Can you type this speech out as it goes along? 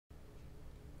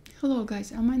Hello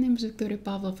guys, my name is Victoria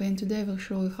Pavlov and today I will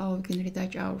show you how we can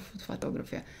retouch our food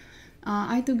photography.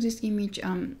 I took this image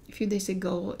a few days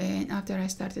ago, and after I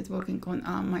started working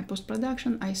on my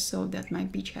post-production I saw that my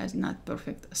pitch has not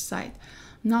perfect sight.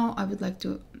 Now I would like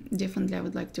to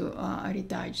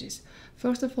retouch this.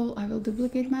 First of all, I will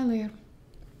duplicate my layer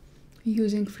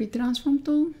using free transform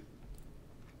tool.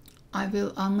 I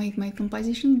will make my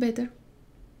composition better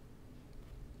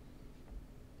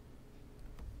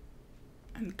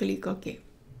and click OK.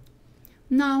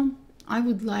 Now I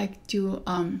would like to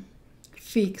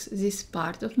fix this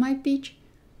part of my pitch.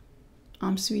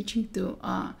 I'm switching to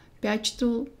patch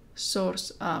tool,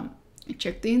 source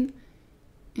checked in,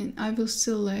 and I will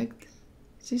select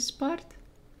this part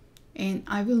and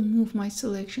I will move my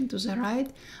selection to the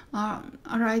right.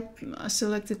 Right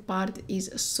selected part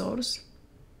is source,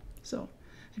 so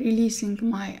releasing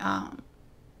my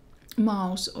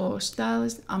mouse or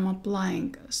stylus, I'm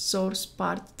applying source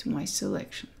part to my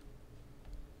selection.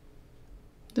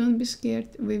 Don't be scared,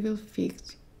 we will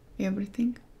fix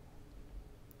everything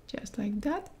just like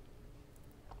that.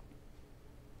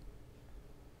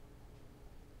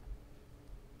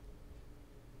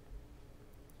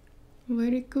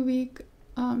 Very quick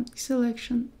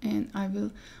selection, and I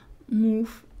will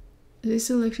move the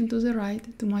selection to the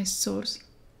right to my source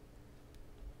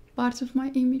part of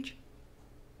my image,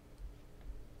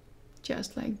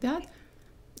 just like that.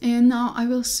 And now I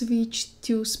will switch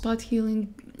to spot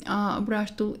healing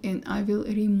brush tool, and I will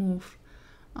remove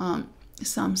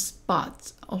some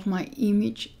spots of my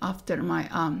image after my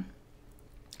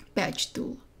patch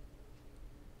tool.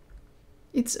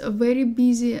 It's a very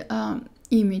busy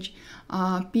image.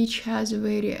 Pitch has a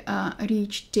very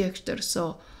rich texture,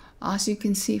 so as you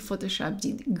can see, Photoshop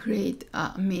did great,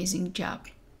 amazing job.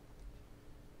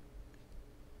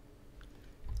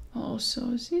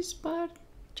 Also this part,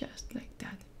 just like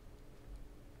that.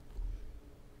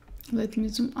 Let me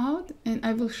zoom out and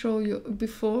I will show you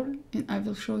before and I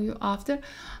will show you after.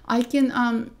 I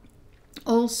can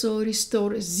also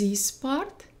restore this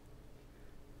part,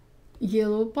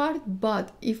 yellow part,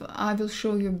 but if I will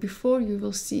show you before, you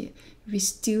will see we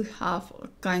still have a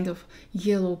kind of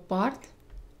yellow part.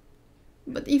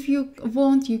 But if you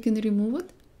want, you can remove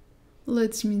it.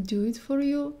 Let me do it for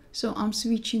you. So I'm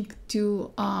switching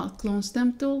to clone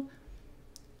stamp tool,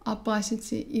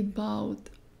 opacity about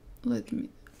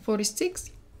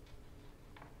 46.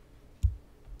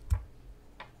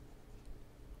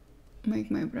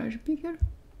 Make my brush bigger,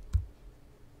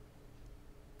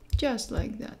 just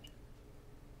like that.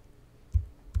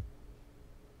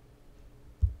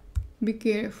 Be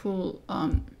careful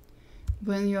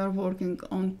when you are working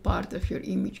on part of your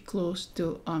image close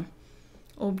to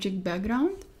object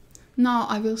background. Now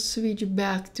I will switch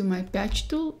back to my patch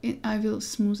tool and I will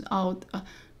smooth out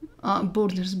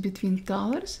borders between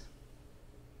colors,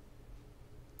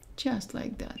 just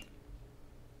like that.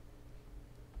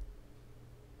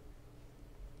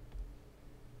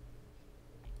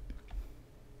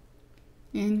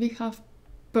 And we have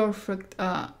perfect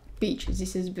pitch.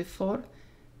 This is before,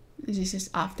 this is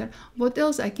after. What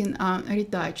else I can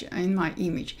retouch in my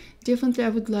image? Definitely I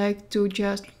would like to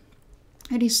just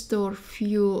restore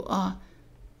few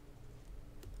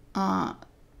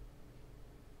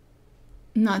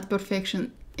not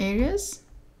perfection areas,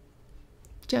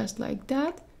 just like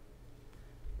that.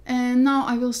 And now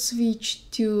I will switch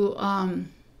to a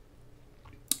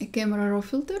camera raw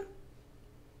filter.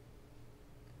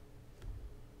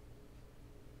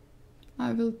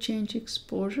 I will change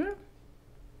exposure,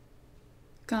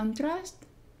 contrast,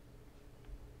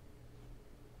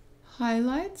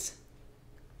 highlights,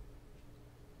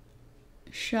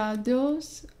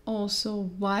 shadows, also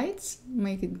whites,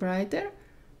 make it brighter.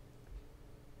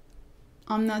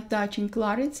 I'm not touching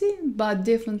clarity, but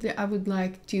definitely I would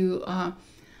like to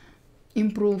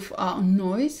improve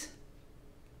noise.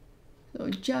 So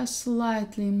just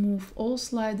slightly move all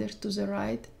sliders to the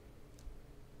right.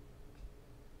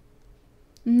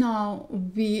 Now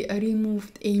we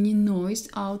removed any noise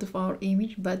out of our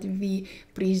image, but we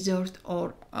preserved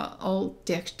all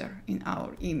texture in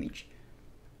our image.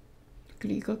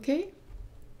 Click OK.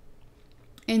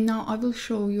 And now I will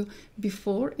show you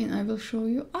before and I will show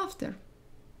you after.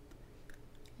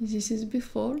 This is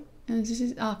before and this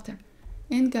is after.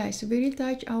 And guys, we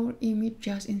retouch our image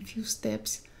just in few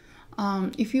steps.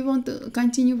 If you want to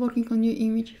continue working on your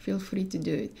image, feel free to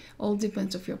do it. All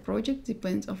depends of your project,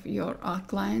 depends of your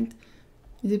client,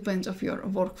 depends of your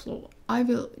workflow. I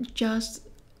will just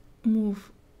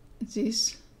move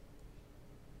these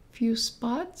few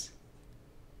spots,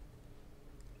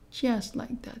 just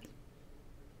like that.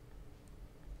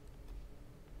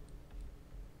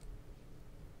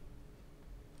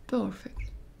 Perfect.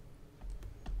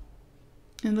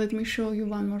 And let me show you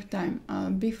one more time,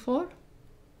 before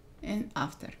and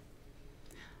after.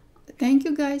 Thank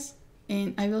you guys,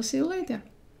 and I will see you later.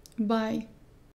 Bye.